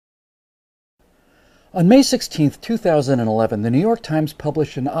On May 16, 2011, the New York Times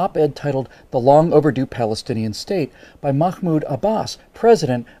published an op-ed titled "The Long Overdue Palestinian State" by Mahmoud Abbas,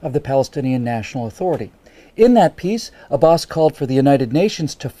 president of the Palestinian National Authority. In that piece, Abbas called for the United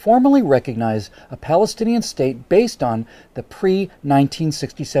Nations to formally recognize a Palestinian state based on the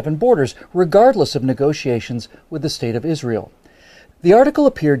pre-1967 borders, regardless of negotiations with the State of Israel. The article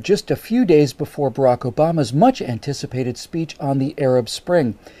appeared just a few days before Barack Obama's much-anticipated speech on the Arab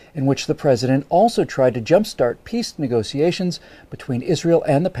Spring, in which the president also tried to jumpstart peace negotiations between Israel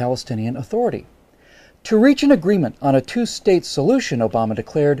and the Palestinian Authority. To reach an agreement on a two-state solution, Obama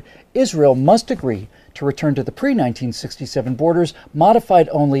declared, Israel must agree to return to the pre-1967 borders, modified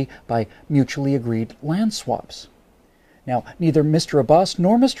only by mutually agreed land swaps. Now, neither Mr. Abbas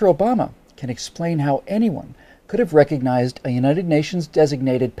nor Mr. Obama can explain how anyone could have recognized a United Nations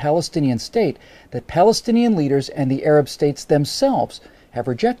designated Palestinian state that Palestinian leaders and the Arab states themselves have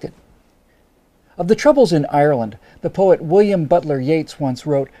rejected. Of the troubles in Ireland, the poet William Butler Yeats once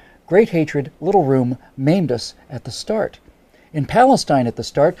wrote, "Great hatred, little room, maimed us at the start." In Palestine at the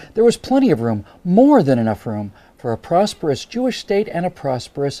start, there was plenty of room, more than enough room, for a prosperous Jewish state and a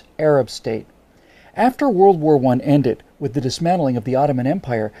prosperous Arab state. After World War I ended, with the dismantling of the Ottoman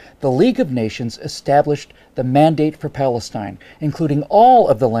Empire, the League of Nations established the Mandate for Palestine, including all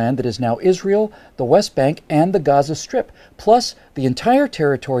of the land that is now Israel, the West Bank, and the Gaza Strip, plus the entire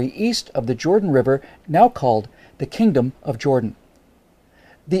territory east of the Jordan River, now called the Kingdom of Jordan.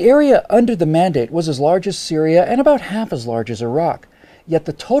 The area under the Mandate was as large as Syria and about half as large as Iraq, yet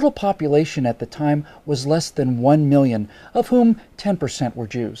the total population at the time was less than 1 million, of whom 10% were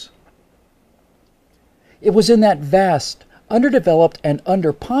Jews. It was in that vast, underdeveloped, and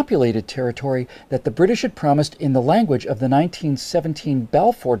underpopulated territory that the British had promised in the language of the 1917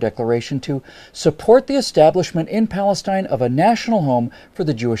 Balfour Declaration to support the establishment in Palestine of a national home for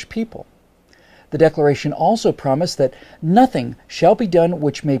the Jewish people. The declaration also promised that nothing shall be done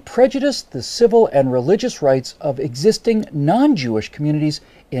which may prejudice the civil and religious rights of existing non-Jewish communities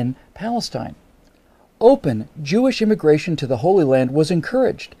in Palestine. Open Jewish immigration to the Holy Land was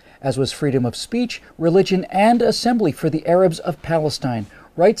encouraged, as was freedom of speech, religion, and assembly for the Arabs of Palestine,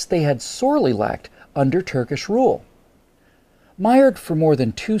 rights they had sorely lacked under Turkish rule. Mired for more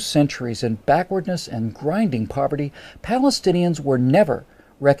than 2 centuries in backwardness and grinding poverty, Palestinians were never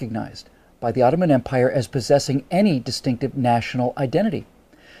recognized by the Ottoman Empire as possessing any distinctive national identity.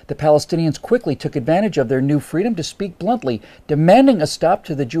 The Palestinians quickly took advantage of their new freedom to speak bluntly, demanding a stop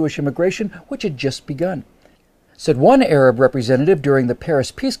to the Jewish immigration which had just begun. Said one Arab representative during the Paris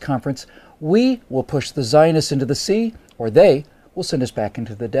Peace Conference, "We will push the Zionists into the sea, or they will send us back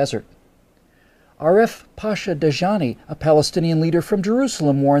into the desert." Aref Pasha Dajani, a Palestinian leader from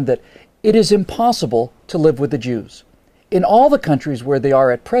Jerusalem, warned that it is impossible to live with the Jews. In all the countries where they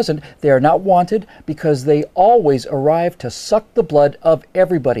are at present, they are not wanted because they always arrive to suck the blood of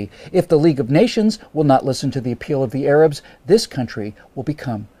everybody. If the League of Nations will not listen to the appeal of the Arabs, this country will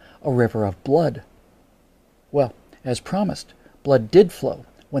become a river of blood. Well, as promised, blood did flow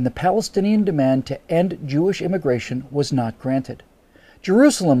when the Palestinian demand to end Jewish immigration was not granted.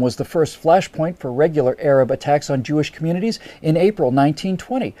 Jerusalem was the first flashpoint for regular Arab attacks on Jewish communities in April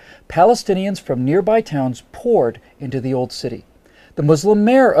 1920. Palestinians from nearby towns poured into the old city. The Muslim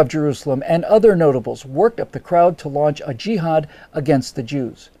mayor of Jerusalem and other notables worked up the crowd to launch a jihad against the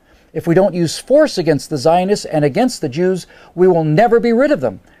Jews. "If we don't use force against the Zionists and against the Jews, we will never be rid of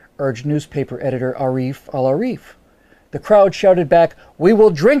them," urged newspaper editor Arif al-Arif. The crowd shouted back, "We will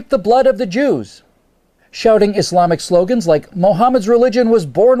drink the blood of the Jews." Shouting Islamic slogans like "Muhammad's religion was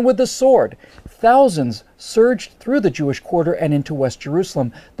born with the sword," thousands surged through the Jewish quarter and into West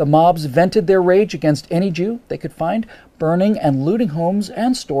Jerusalem. The mobs vented their rage against any Jew they could find, burning and looting homes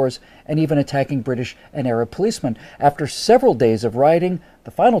and stores, and even attacking British and Arab policemen. After several days of rioting,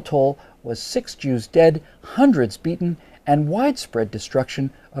 the final toll was 6 Jews dead, hundreds beaten, and widespread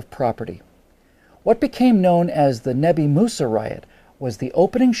destruction of property. What became known as the Nebi Musa riot was the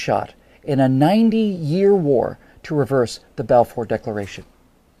opening shot in a 90-year war to reverse the Balfour Declaration.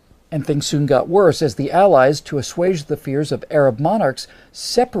 And things soon got worse as the Allies, to assuage the fears of Arab monarchs,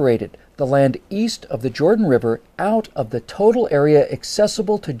 separated the land east of the Jordan River out of the total area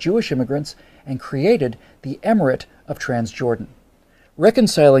accessible to Jewish immigrants and created the Emirate of Transjordan.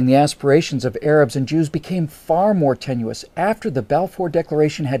 Reconciling the aspirations of Arabs and Jews became far more tenuous after the Balfour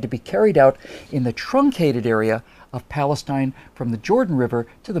Declaration had to be carried out in the truncated area of Palestine from the Jordan River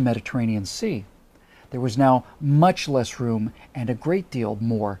to the Mediterranean Sea. There was now much less room and a great deal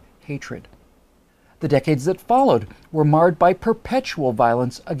more hatred. The decades that followed were marred by perpetual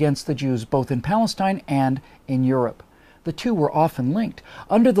violence against the Jews both in Palestine and in Europe. The two were often linked.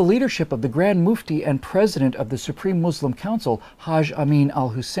 Under the leadership of the Grand Mufti and President of the Supreme Muslim Council, Haj Amin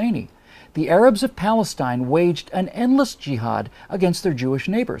al-Husseini, the Arabs of Palestine waged an endless jihad against their Jewish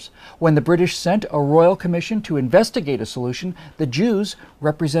neighbors. When the British sent a royal commission to investigate a solution, the Jews,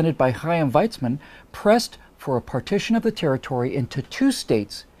 represented by Chaim Weizmann, pressed for a partition of the territory into two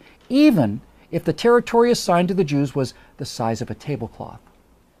states, even if the territory assigned to the Jews was the size of a tablecloth.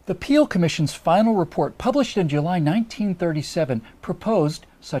 The Peel Commission's final report, published in July 1937, proposed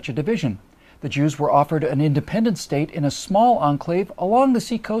such a division. The Jews were offered an independent state in a small enclave along the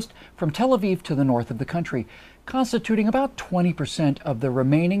seacoast from Tel Aviv to the north of the country, constituting about 20% of the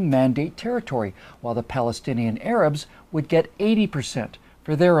remaining mandate territory, while the Palestinian Arabs would get 80%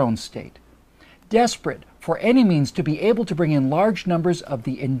 for their own state. Desperate for any means to be able to bring in large numbers of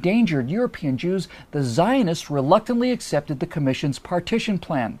the endangered European Jews, the Zionists reluctantly accepted the Commission's partition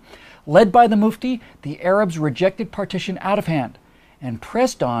plan. Led by the Mufti, the Arabs rejected partition out of hand and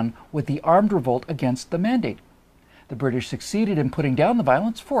pressed on with the armed revolt against the mandate. The British succeeded in putting down the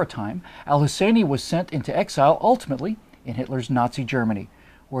violence for a time. Al-Husseini was sent into exile, ultimately in Hitler's Nazi Germany,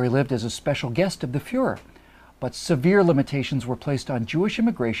 where he lived as a special guest of the Führer. But severe limitations were placed on Jewish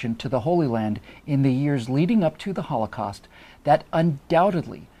immigration to the Holy Land in the years leading up to the Holocaust that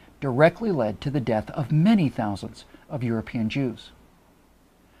undoubtedly directly led to the death of many thousands of European Jews.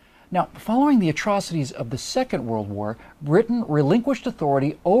 Now, following the atrocities of the Second World War, Britain relinquished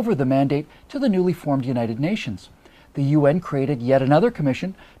authority over the mandate to the newly formed United Nations. The UN created yet another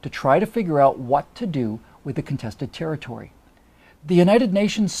commission to try to figure out what to do with the contested territory. The United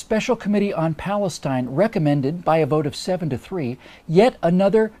Nations Special Committee on Palestine recommended, by a vote of 7-3, yet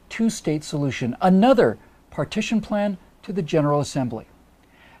another two-state solution, another partition plan to the General Assembly.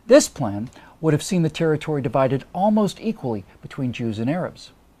 This plan would have seen the territory divided almost equally between Jews and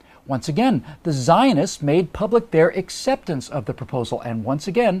Arabs. Once again, the Zionists made public their acceptance of the proposal, and once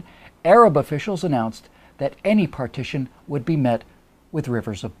again, Arab officials announced that any partition would be met with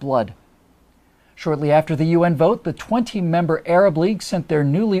rivers of blood. Shortly after the UN vote, the 20-member Arab League sent their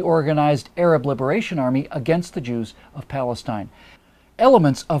newly organized Arab Liberation Army against the Jews of Palestine.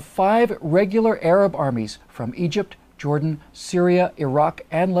 Elements of 5 regular Arab armies from Egypt, Jordan, Syria, Iraq,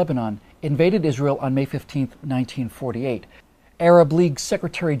 and Lebanon invaded Israel on May 15, 1948. Arab League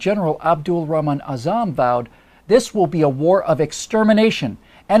Secretary General Abdul Rahman Azam vowed, "This will be a war of extermination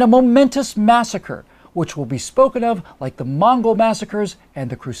and a momentous massacre, which will be spoken of like the Mongol massacres and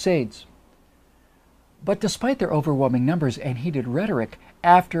the Crusades." But despite their overwhelming numbers and heated rhetoric,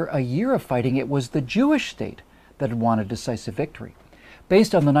 after a year of fighting, it was the Jewish state that had won a decisive victory.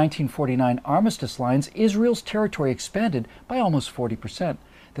 Based on the 1949 armistice lines, Israel's territory expanded by almost 40%.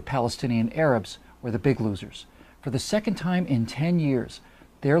 The Palestinian Arabs were the big losers. For the second time in 10 years,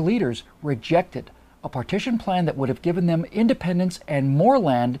 their leaders rejected a partition plan that would have given them independence and more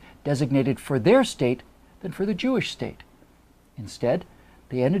land designated for their state than for the Jewish state. Instead,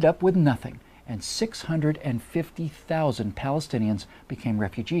 they ended up with nothing, and 650,000 Palestinians became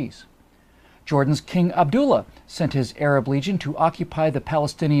refugees. Jordan's King Abdullah sent his Arab Legion to occupy the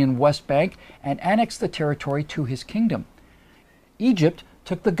Palestinian West Bank and annex the territory to his kingdom. Egypt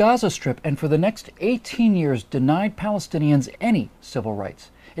took the Gaza Strip and for the next 18 years denied Palestinians any civil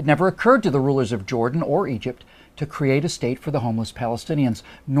rights. It never occurred to the rulers of Jordan or Egypt to create a state for the homeless Palestinians,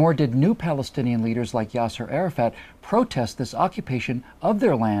 nor did new Palestinian leaders like Yasser Arafat protest this occupation of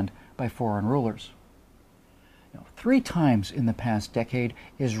their land by foreign rulers. Now, 3 times in the past decade,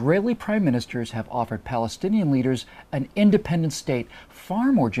 Israeli prime ministers have offered Palestinian leaders an independent state,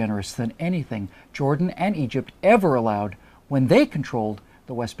 far more generous than anything Jordan and Egypt ever allowed when they controlled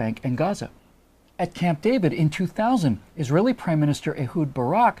the West Bank and Gaza. At Camp David in 2000, Israeli Prime Minister Ehud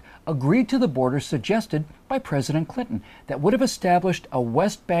Barak agreed to the border suggested by President Clinton that would have established a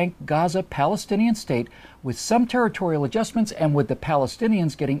West Bank Gaza Palestinian state with some territorial adjustments and with the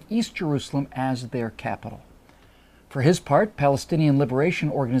Palestinians getting East Jerusalem as their capital. For his part, Palestinian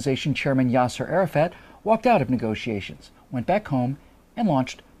Liberation Organization Chairman Yasser Arafat walked out of negotiations, went back home, and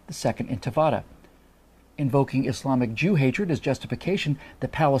launched the Second Intifada. Invoking Islamic Jew hatred as justification, the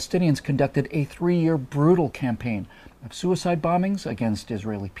Palestinians conducted a 3-year brutal campaign of suicide bombings against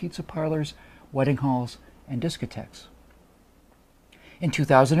Israeli pizza parlors, wedding halls, and discotheques. In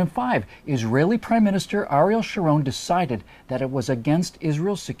 2005, Israeli Prime Minister Ariel Sharon decided that it was against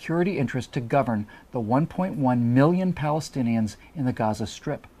Israel's security interest to govern the 1.1 million Palestinians in the Gaza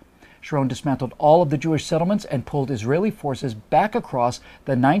Strip. Sharon dismantled all of the Jewish settlements and pulled Israeli forces back across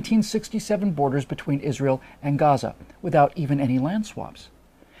the 1967 borders between Israel and Gaza without even any land swaps.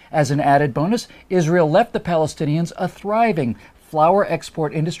 As an added bonus, Israel left the Palestinians a thriving flour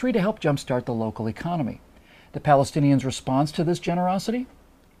export industry to help jumpstart the local economy. The Palestinians' response to this generosity?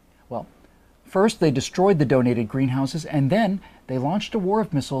 Well, first they destroyed the donated greenhouses, and then they launched a war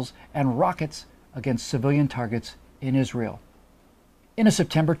of missiles and rockets against civilian targets in Israel. In a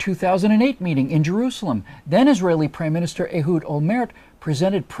September 2008 meeting in Jerusalem, then Israeli Prime Minister Ehud Olmert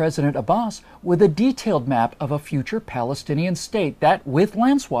presented President Abbas with a detailed map of a future Palestinian state that, with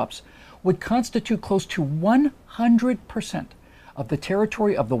land swaps, would constitute close to 100% of the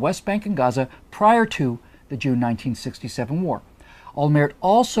territory of the West Bank and Gaza prior to the June 1967 war. Olmert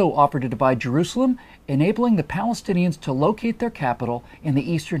also offered to divide Jerusalem, enabling the Palestinians to locate their capital in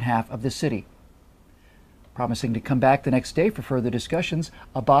the eastern half of the city. Promising to come back the next day for further discussions,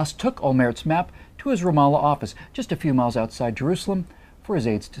 Abbas took Olmert's map to his Ramallah office, just a few miles outside Jerusalem, for his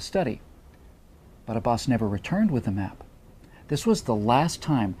aides to study. But Abbas never returned with the map. This was the last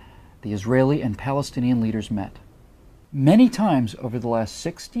time the Israeli and Palestinian leaders met. Many times over the last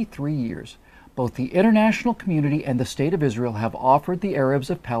 63 years, both the international community and the State of Israel have offered the Arabs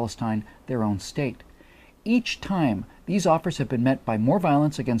of Palestine their own state. Each time, these offers have been met by more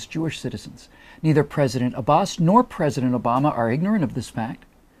violence against Jewish citizens. Neither President Abbas nor President Obama are ignorant of this fact.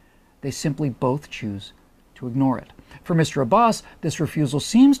 They simply both choose to ignore it. For Mr. Abbas, this refusal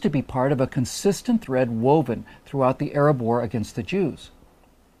seems to be part of a consistent thread woven throughout the Arab war against the Jews.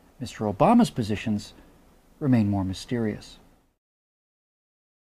 Mr. Obama's positions remain more mysterious.